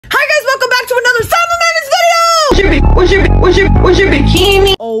another Summer Madness video! What's your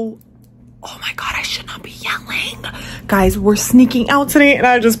bikini? Oh my god, I should not be yelling. Guys, we're sneaking out today and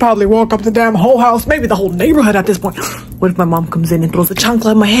I just probably woke up the damn whole house, maybe the whole neighborhood at this point. What if my mom comes in and throws a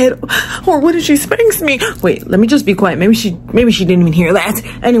chancla at my head? Or what if she spanks me? Wait, let me just be quiet. Maybe she didn't even hear that.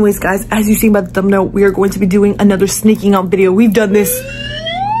 Anyways, guys, as you see by the thumbnail, we are going to be doing another sneaking out video. We've done this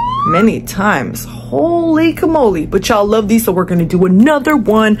many times. Holy camole, but y'all love these, so we're gonna do another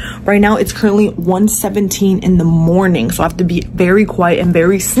one. Right now it's currently 1:17 in the morning, so I have to be very quiet and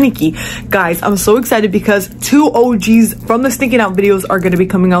very sneaky. Guys, I'm so excited because 2 OGs from the sneaking out videos are gonna be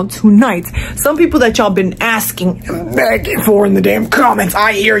coming out tonight. Some people that y'all been asking and begging for in the damn comments.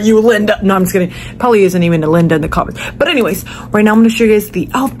 I hear you, Linda. No, I'm just kidding. Probably isn't even a Linda in the comments. But anyways, right now I'm gonna show you guys the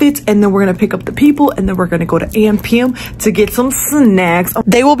outfits, and then we're gonna pick up the people, and then we're gonna go to AM/PM to get some snacks.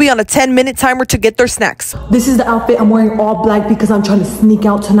 They will be on a 10-minute timer to get their snacks. This is the outfit. I'm wearing all black because I'm trying to sneak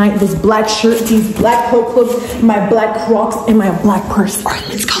out tonight. This black shirt, these black coat clips, my black Crocs, and my black purse. All right,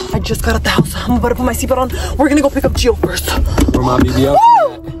 let's go. I just got out the house. I'm about to put my seatbelt on. We're gonna go pick up Gio first. Where my BBL?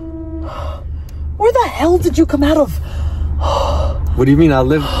 Where the hell did you come out of? What do you mean? I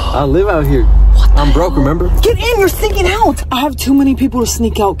live out here. I'm broke, remember? Get in, you're sneaking out. I have too many people to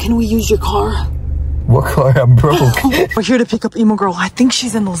sneak out. Can we use your car? What car? I'm broke. We're here to pick up Emo Girl. I think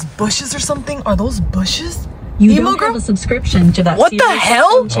she's in those bushes or something. Are those bushes? You Emo don't Girl? Have a subscription to that. What the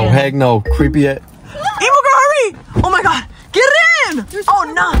hell? Oh, heck no. Creepy yet. Emo Girl, hurry! Oh my god. Get in! Oh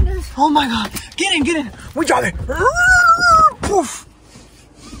no. Oh my god. Get in. We drive it. Poof.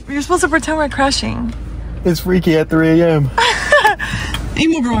 You're supposed to pretend we're crashing. It's freaky at 3 a.m.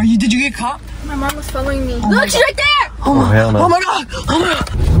 Emo Girl, did you get caught? My mom was following me. Oh look, she's right there! Oh hell no. Oh my god. Oh my god.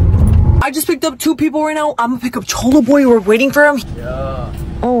 I just picked up 2 people right now. I'm gonna pick up Cholo Boy. We're waiting for him. Yeah.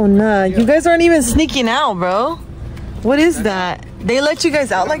 Oh nah, you guys aren't even sneaking out, bro. What is that? They let you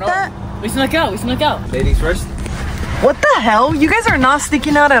guys out like that? We snuck out. Ladies first. What the hell? You guys are not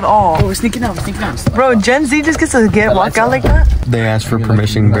sneaking out at all. Oh, we're sneaking out. Bro, Gen Z just gets to walk out like that? They asked for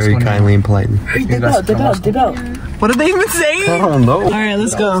permission very kindly and politely. Dip out. What did they even say? I don't know. Alright,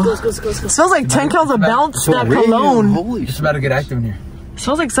 let's go. It smells like 10 counts of bounce that cologne. Holy, Just about to get active in here.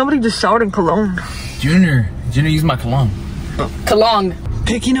 Smells like somebody just showered in cologne. Junior, use my cologne. Cologne.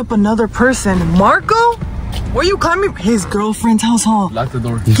 Picking up another person. Marco? Where you coming? His girlfriend's house, huh? Lock the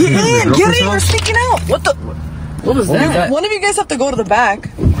door. Get in! You're sneaking out! What the? What was that? One of you guys have to go to the back.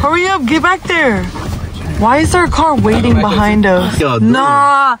 Hurry up, get back there. Why is there a car waiting behind us?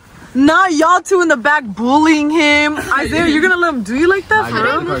 Nah, y'all 2 in the back bullying him. Isaiah, you're gonna let him do you like that,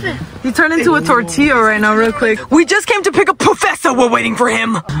 bro? He turned into a tortilla right now, real quick. We just came to pick up Professor. We're waiting for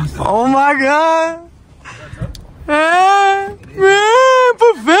him. Oh my god.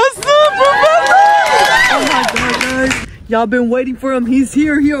 Professor! Oh my god, guys. Y'all been waiting for him. He's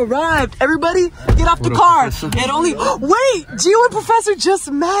here. He arrived. Everybody, get off the car. It only... Wait! Gio and Professor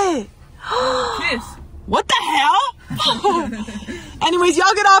just met. Kiss. What the hell? Anyways,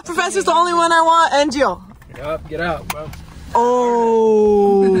 y'all get off. Professor's the only one I want. And Gio. Get out, bro.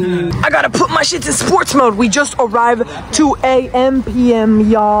 Oh, I gotta put my shit in sports mode. We just arrived to AM/PM,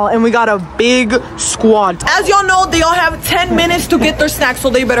 y'all, and we got a big squad. As y'all know, they all have 10 minutes to get their snacks, so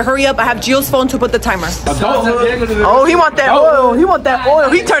they better hurry up. I have Gio's phone to put the timer. Oh, he want that oil.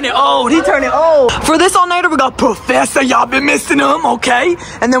 He turned it old. For this all-nighter, we got Professor. Y'all been missing him, okay?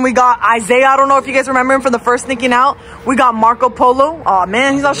 And then we got Isaiah. I don't know if you guys remember him from the first sneaking out. We got Marco Polo. Oh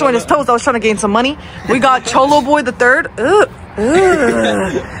man, he's not showing his toes. I was trying to gain some money. We got Cholo Boy the third.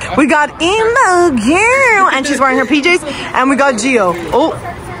 We got Emo Girl, and she's wearing her PJs. And we got Gio. Oh,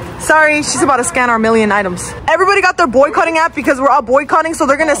 sorry, she's about to scan our million items. Everybody got their boycotting app because we're all boycotting, so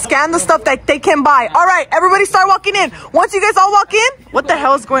they're gonna scan the stuff that they can buy. All right, everybody start walking in. Once you guys all walk in, what the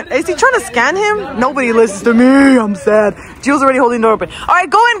hell is going? Is he trying to scan him? Nobody listens to me. I'm sad. Gio's already holding the door open. All right,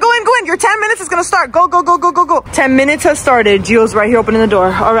 go in. Your 10 minutes is gonna start. Go. 10 minutes has started. Gio's right here opening the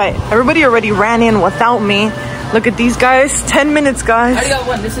door. All right, everybody already ran in without me. Look at these guys. 10 minutes, guys. I got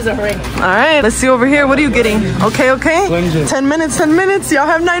one. This is a ring. All right, let's see over here. What are you getting? Okay. 10 minutes. Y'all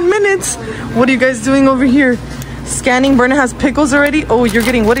have 9 minutes. What are you guys doing over here? Scanning. Berna has pickles already. Oh, you're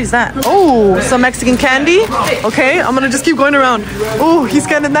getting, what is that? Oh, some Mexican candy. Okay, I'm gonna just keep going around. Oh, he's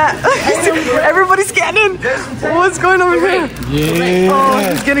scanning that. Everybody's scanning. What's going on over here? Yeah. Oh,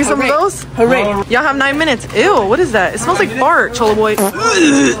 he's getting some of those. Hooray. Y'all have 9 minutes. Ew, what is that? It smells like fart, Cholo Boy.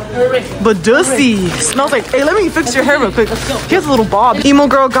 But dusty. Smells like, hey, let me fix your hair real quick. He has a little bob. Emo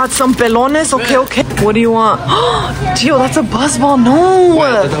Girl got some pelones. Okay. What do you want? Gio, that's a buzzball. No.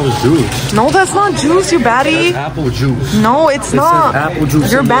 That was juice. No, that's not juice, you baddie. apple juice. No, it's not. Apple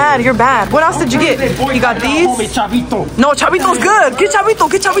juice. You're bad. You're bad. What else did you get? You got these? No, Chavito's good. Get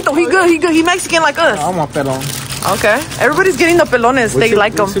Chavito. Get Chavito. He good. He good. He Mexican like us. I want pelon. Okay. Everybody's getting the pelones. They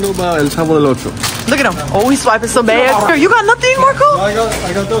like them. What's you know about El Chavo del Ocho? Look at him. Oh, he's swiping so bad. Here, you got nothing, Marco? I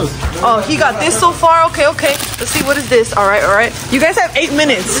got those. Oh, he got this so far. Okay, okay. Let's see. What is this? All right, all right. You guys have 8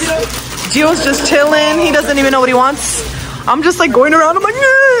 minutes. Gio's just chilling. He doesn't even know what he wants. I'm just like going around. I'm like,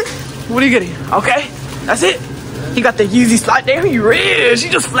 nah. What are you getting? Okay, that's it. He got the Yeezy slide there. He rich. He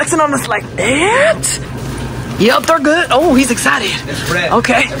just flexing on us like that. Yep, they're good. Oh, he's excited. It's red.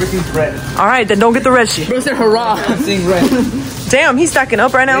 Okay. Everything's red. All right, then don't get the red shit. Bro said hurrah. I'm seeing red. Damn, he's stacking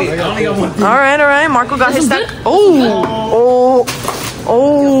up right now. I only got one thing. All right. Marco got his stack. Oh, oh,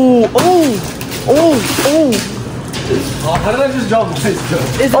 oh, oh, oh, oh. How did I just drop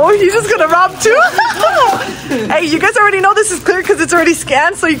this? Oh, he's just gonna rob too? Hey, you guys already know this is clear because it's already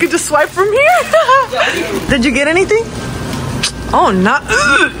scanned, so you can just swipe from here. Did you get anything? Oh, not.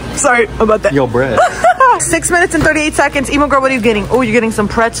 Sorry about that. Yo, bread. 6 minutes and 38 seconds. Emo girl, what are you getting? Oh, you're getting some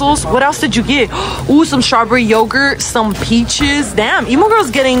pretzels. What else did you get? Ooh, some strawberry yogurt, some peaches. Damn, Emo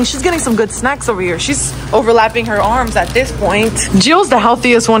girl's she's getting some good snacks over here. She's overlapping her arms at this point. Jill's the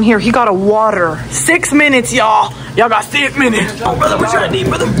healthiest one here. He got a water. 6 minutes, y'all. Y'all got 6 minutes. Oh, brother, what's your ID,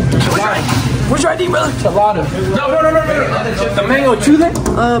 brother? What's your ID, brother? Gelato. No. The mango chew there?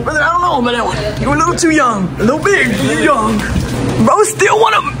 Brother, I don't know about that one. You're a little too young. A little big, you're young. Bro, still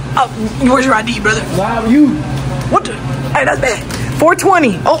want to... where's your ID, brother? Wow, you. What the? Hey, that's bad.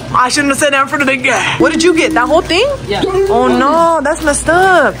 420. Oh, I shouldn't have said that in front of the guy. What did you get? That whole thing? Yeah. Oh, no. That's messed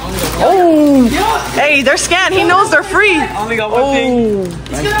up. Oh. Hey, they're scanned. He knows they're free. I only got one thing. Oh.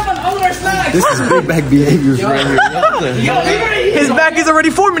 He's gonna have an older snack. This is big bag behaviors right here. His back is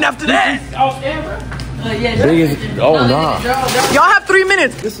already forming after that. Oh, nah. Y'all have 3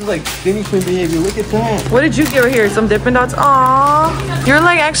 minutes. This is like skinny queen behavior. Look at that. What did you get right here? Some Dippin' Dots? Aww. You're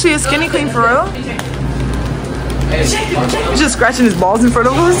like actually a skinny queen for real? He's just scratching his balls in front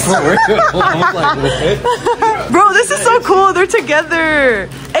of us. Bro, this is so cool. They're together.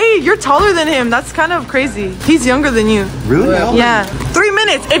 Hey, you're taller than him. That's kind of crazy. He's younger than you. Really? Yeah. 3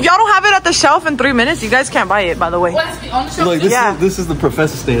 minutes. If y'all don't have it at the shelf in 3 minutes, you guys can't buy it, by the way. Look, this is the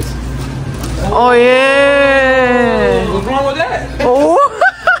professor stance. Oh, yeah. What's wrong with that? Oh.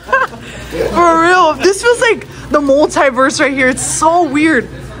 For real. This feels like the multiverse right here. It's so weird.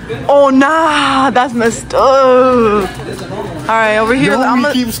 Oh, nah. That's messed up. All right, over here. I'm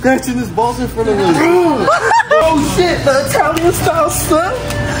gonna keep scratching his balls in front of us. Oh, shit. The Italian style stuff?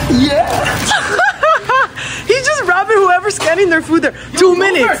 Yeah. He's just robbing whoever's scanning their food there. 2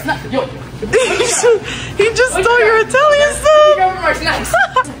 minutes. He just stole your Italian stuff.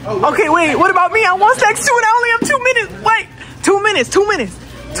 Okay, wait. What about me? I want snacks too, and I only have 2 minutes. Wait. 2 minutes. 2 minutes.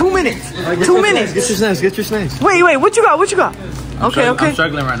 2 minutes. 2 minutes. Get your snacks. Get your snacks. Wait. What you got? What you got? Okay. I'm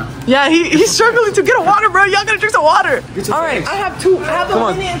struggling right now. Yeah, he's struggling to get a water, bro. Y'all gotta drink some water. All right. I have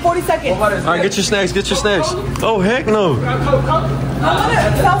a minute and 40 seconds. All right, get your snacks. Get your snacks. Oh, heck no.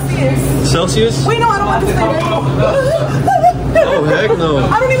 Celsius. Celsius? Wait, no, I don't want this thing. Oh, heck no.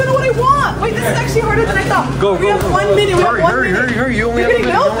 I don't even know what I want. Wait, this is actually harder than I thought. We have 1 minute. We have 1 minute. Hurry. You only You're getting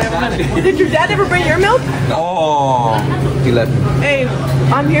milk? Did your dad ever bring your milk? Oh, he left me. Hey,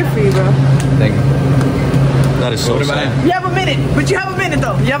 I'm here for you, bro. Thank you. That is so sad. You have a minute, but you have a minute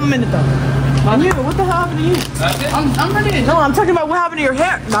though. You have a minute though. And you, what the hell happened to you? I'm ready. No, I'm talking about what happened to your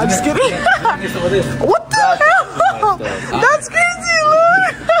hair. No, I'm just kidding. What the hell? That's crazy,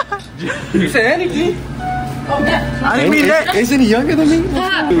 look. You say anything? I didn't mean that. Isn't he younger than me?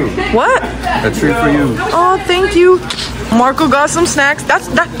 What? A treat for you. Oh, thank you. Marco got some snacks.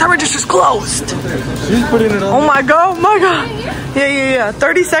 That register's closed. She's putting it on. Oh my god, Yeah.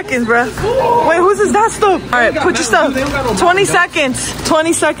 30 seconds, bruh. Wait, whose is that stuff? All right, put your stuff. 20 seconds.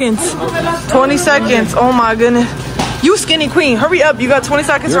 20 seconds. 20 seconds. Oh my goodness. You skinny queen, hurry up. You got 20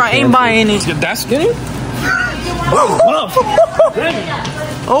 seconds or I ain't buying any. That skinny?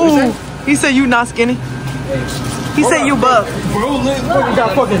 Oh, he said you not skinny. He said you buff. Bro, we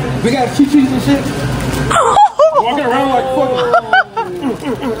got chichis and shit. Walking around like fucking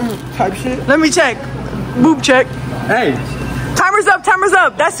type shit. Let me check. Boob check. Hey. Timer's up.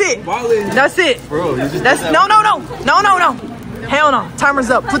 That's it. That's it. Bro, you just That's no. Hell no. Timer's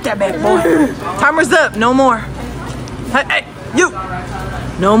up. Put that back, boy. Timer's up. No more. Hey, you.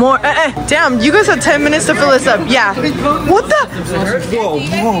 No more. Damn, you guys have 10 minutes to fill this up. Yeah. What the? Whoa.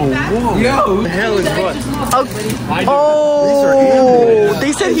 Yo. The hell is what? Oh,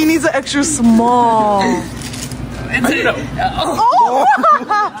 they said he needs an extra small.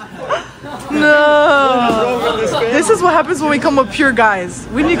 No. This is what happens when we come up pure guys.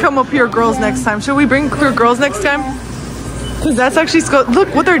 We need to come up pure girls next time. Should we bring pure girls next time? Cause that's actually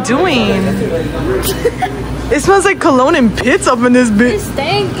look what they're doing. It smells like cologne and pits up in this bitch. It's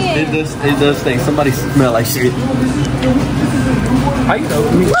stinking. It does stink. Somebody smell like shit. How you know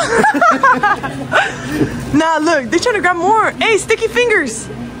me? Nah, look, they're trying to grab more. Hey, sticky fingers.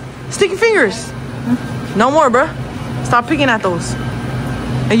 Sticky fingers. No more, bruh. Stop picking at those.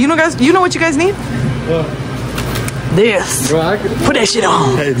 And you know what you guys need? This. Bro, put that shit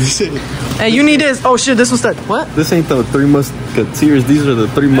on. Hey, this shit. Hey, you need this. Oh shit, this was stuck. What? This ain't the 3 Musketeers. These are the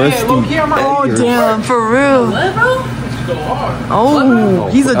 3 Musketeers. Oh damn, for real. What, bro? Oh,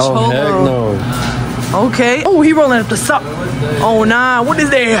 he's a cholo. Heck no. Okay. Oh, he rolling up the sock. Oh nah, what is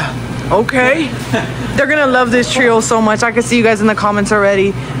there? Okay. They're gonna love this trio so much. I can see you guys in the comments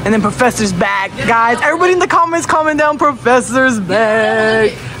already. And then Professor's back. Guys, everybody in the comments comment down Professor's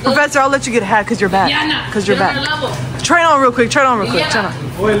back. Professor, I'll let you get a hat because you're back. Because you're back. Try it on real quick. Try it on real quick. Try it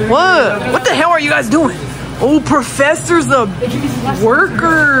on. What? What the hell are you guys doing? Oh, Professor's the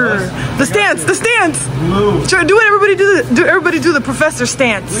worker. The stance. The stance. Try, do it. Everybody everybody do the Professor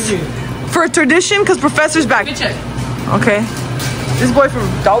stance. For a tradition, because Professor's back. Okay. This boy from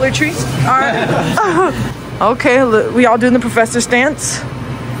Dollar Tree. All right. Okay, look, we all doing the Professor stance.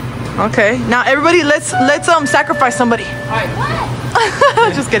 Okay. Now everybody, let's sacrifice somebody.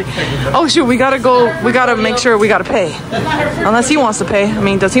 Just kidding. Oh shoot, we gotta go. We gotta make sure we gotta pay. Unless he wants to pay. I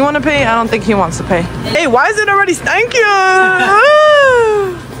mean, does he want to pay? I don't think he wants to pay. Hey, why is it already? Thank you.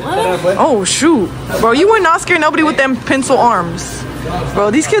 Oh shoot, bro, you would not scare nobody with them pencil arms.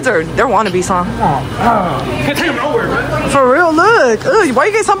 Bro, these kids they're wannabes, huh? Can't take them nowhere, man. For real, look. Ugh, why are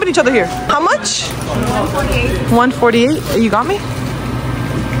you guys humping each other here? How much? 148. 148? You got me?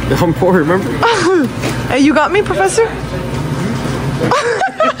 I'm poor, remember? Hey, you got me, Professor?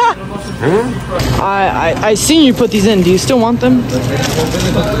 I seen you put these in. Do you still want them?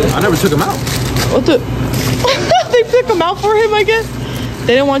 I never took them out. What the? They pick them out for him, I guess?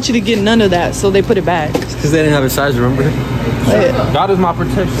 They didn't want you to get none of that, so they put it back. Because they didn't have a size, remember? Wait. God is my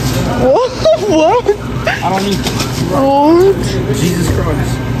protection. What? I don't need What? Jesus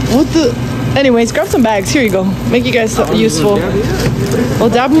Christ. What the? Anyways, grab some bags. Here you go. Make you guys useful. Well,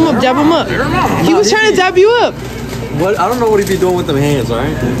 dab him up. Dab him up. He was trying to dab you up. What? I don't know what he'd be doing with them hands,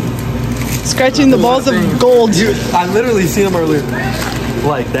 alright? Scratching the balls of gold. Dude, I literally seen him earlier.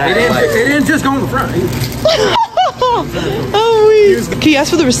 Like that. It didn't just go in the front. Can you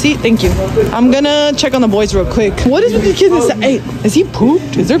ask for the receipt? Thank you. I'm gonna check on the boys real quick. What is with the kids inside? Hey, is he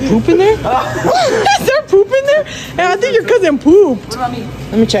pooped? Is there poop in there? Is there poop in there? Hey, I think your cousin pooped. Let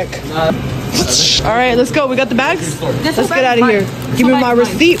me check. All right, let's go. We got the bags? Let's get out of here. Give me my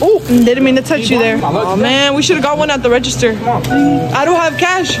receipt. Oh, didn't mean to touch you there. Oh, man, we should have got one at the register. I don't have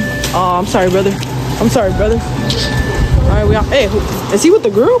cash. Oh, I'm sorry, brother. I'm sorry, brother. All right, we are. Hey, is he with the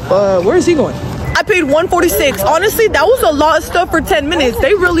group? Where is he going? I paid $146. Honestly, that was a lot of stuff for 10 minutes.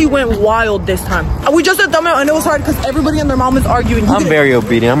 They really went wild this time. We just did thumbnail and it was hard because everybody and their mom is arguing. I'm very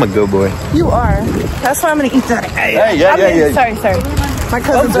obedient. I'm a good boy. You are. That's why I'm gonna eat that. Hey, yeah. Sorry. My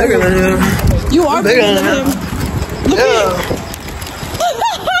cousin's bigger than him. You are bigger than him. Look at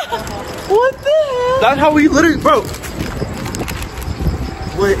What the hell? That's how we literally, bro.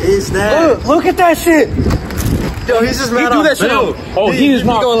 What is that? Look at that shit. Yo, he's just mad. He do that shit. Oh, he's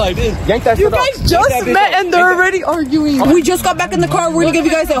not going like this. Yank that shit. You guys just met and they're already arguing. We just got back in the car. We're gonna give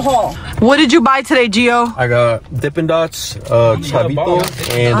you guys a haul. What did you buy today, Gio? I got Dippin' Dots, Chavito,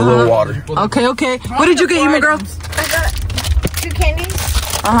 and a little water. Okay. What did you get, Ema girl? I got 2 candies.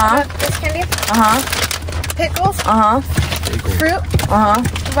 This candy. Pickles. Fruit.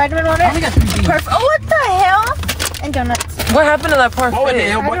 Vitamin water. Oh, what the hell? And donuts. What happened to that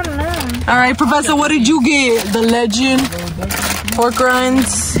parfait? I don't know. All right, Professor, what did you get? The Legend, pork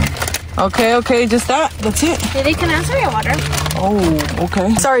rinds. Okay, just that. That's it. They can answer your water. Oh,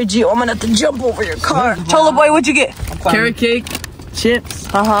 okay. Sorry, Gio, I'm gonna have to jump over your car. Cholo boy, what'd you get? Carrot cake, chips.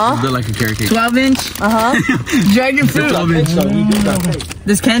 Built like a carrot cake. 12-inch. Dragon fruit. 12-inch.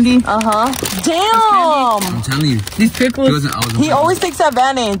 This candy. Damn. I'm telling you. These pickles. He always takes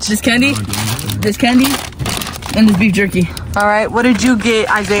advantage. This candy. This candy. And this beef jerky. All right, what did you get,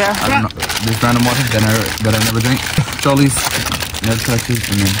 Isaiah? I don't know. This random water that I never drink. Charlie's, Ned Crutches,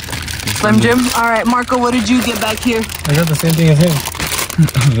 and then Slim Jim. All right, Marco, what did you get back here? I got the same thing as him.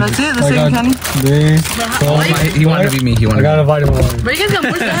 That's it, the same candy? he wanted to be me. I got a vitamin water. But you guys got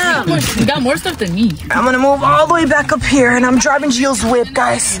more stuff. You got more stuff than me. I'm gonna move all the way back up here and I'm driving Gio's whip,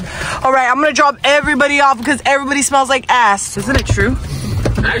 guys. All right, I'm gonna drop everybody off because everybody smells like ass. Isn't it true?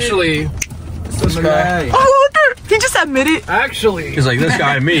 Actually, this guy. Oh, look, he just admitted. Actually. He's like, this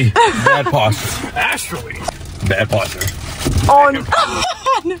guy and me. Bad posture. Actually. Bad partner. Oh,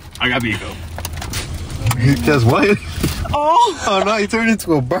 no. I got ego. Guess what? Oh no, you turned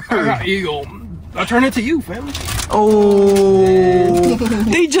into a bird. I got ego. I turned into you, fam. Oh.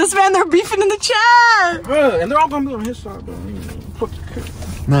 They just, man, they're beefing in the chat. Bro, and they're all gonna be on his side, bro.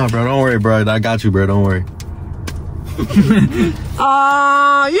 Nah, bro, don't worry, bro. I got you, bro. Don't worry.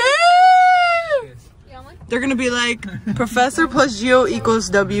 Yeah. They're gonna be like, Professor plus Geo equals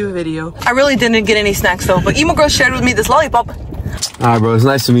W video. I really didn't get any snacks though, but Emo Girl shared with me this lollipop. Alright, bro. It's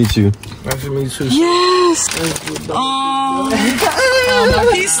nice to meet you. Nice to meet you. Yes.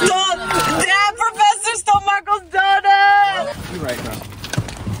 He stole. Damn, Professor stole Marco's donut. You're right, bro.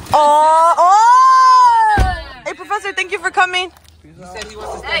 Hey, Professor, thank you for coming. He said he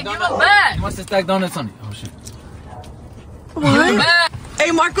wants to stack donuts. He wants to stack donuts on it. Oh shit. What?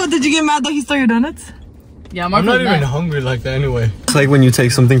 Hey, Marco, did you get mad that he stole your donuts? Yeah, I'm not even hungry like that anyway. It's like when you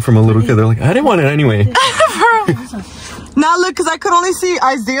take something from a little kid, they're like, I didn't want it anyway. Now look, because I could only see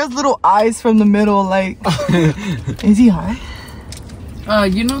Isaiah's little eyes from the middle, like, is he high?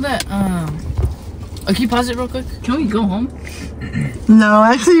 You know that, can you pause it real quick? Can we go home? No,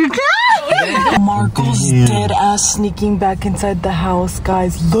 actually you can't. Marco's dead ass sneaking back inside the house,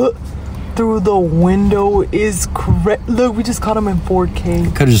 guys. Look through the window is correct. Look, we just caught him in 4K.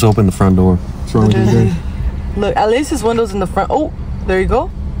 Could have just opened the front door. What's wrong with you guys? Look, ALEXIS windows in the front. Oh, there you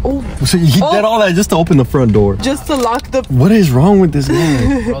go. Oh, So he did all that just to open the front door. just to lock the. What is wrong with this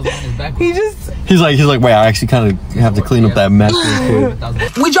guy? He just. He's like, wait, I actually kind of have to clean up that mess real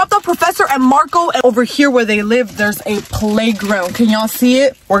quick. We dropped off Professor and Marco, and over here where they live, there's a playground. Can y'all see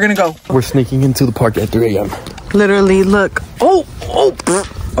it? We're gonna go. We're sneaking into the park at 3 a.m. Literally, look. Oh,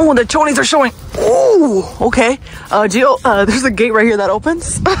 the chonies are showing. Oh, okay. Gio, there's a gate right here that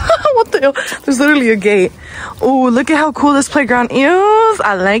opens. What the hell? There's literally a gate. Oh, look at how cool this playground is.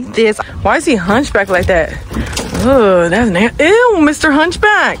 I like this. Why is he hunchback like that? Oh, that's nasty. Ew, Mr.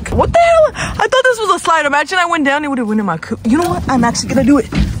 Hunchback. What the hell? I thought this was a slide. Imagine I went down, it would have went in my coop. You know what? I'm actually gonna do it.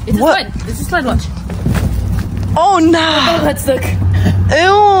 It's What? a slide. It's a slide, watch. Oh, nah. Oh, that's stuck.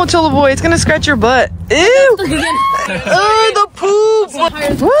 Ew, Cholo boy, it's gonna scratch your butt. Ew. Stuck again. The poop.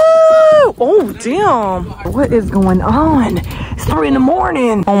 Woo. Oh, damn. What is going on? It's 3 in the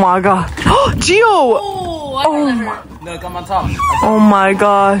morning. Oh my god. Gio. Oh, look, I'm on top. Oh my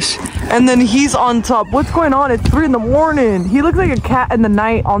gosh. And then he's on top. What's going on? It's 3 in the morning. He looks like a cat in the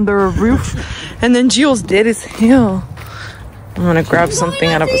night on the roof. And then Gio's dead as hell. I'm gonna grab something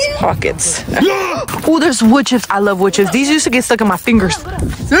out of his pockets. Oh, there's wood chips. I love wood chips. These used to get stuck in my fingers.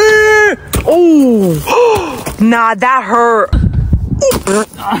 Oh, nah, that hurt.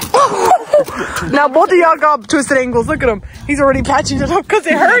 Now both of y'all got twisted ankles. Look at him. He's already patching it up because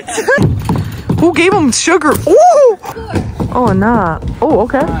it hurts. Who gave him sugar? Oh, nah. Oh,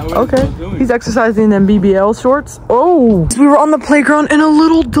 okay. Okay. He's exercising in them BBL shorts. Oh, we were on the playground and a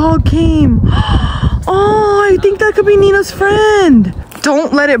little dog came. Oh, I think that could be Nina's friend.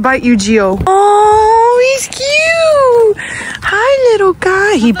 Don't let it bite you, Gio. Oh, he's cute. Hi, little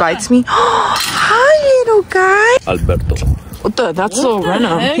guy. He bites me. Hi, little guy. Alberto. What the? That's so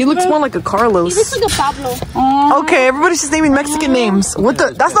Rena. He looks more like a Carlos. He looks like a Pablo. Okay, everybody's just naming Mexican names. What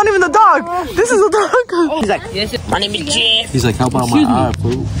the? That's not even the dog. This is a dog. He's like, my name is Jeff. He's like, how about my eye,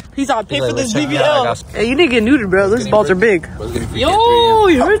 fool? He's on pay for like, this check it out, I got BBL. Hey, you need to get neutered, bro. Those balls are big. Yo,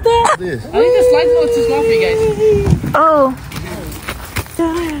 you heard that? I think the slide's a little too small for you guys. Oh.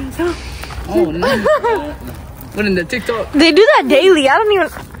 Oh, no. What in the TikTok? They do that daily. I don't even.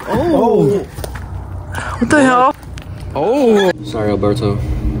 What the hell? Oh. Sorry, Alberto,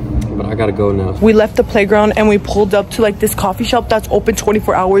 but I gotta go now. We left the playground and we pulled up to like this coffee shop that's open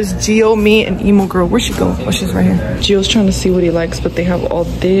 24 hours. Gio, me, and Emo Girl. Where'd she go? Oh, she's right here. Gio's trying to see what he likes, but they have all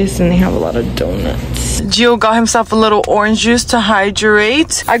this and they have a lot of donuts. Gio got himself a little orange juice to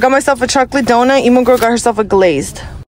hydrate. I got myself a chocolate donut. Emo Girl got herself a glazed.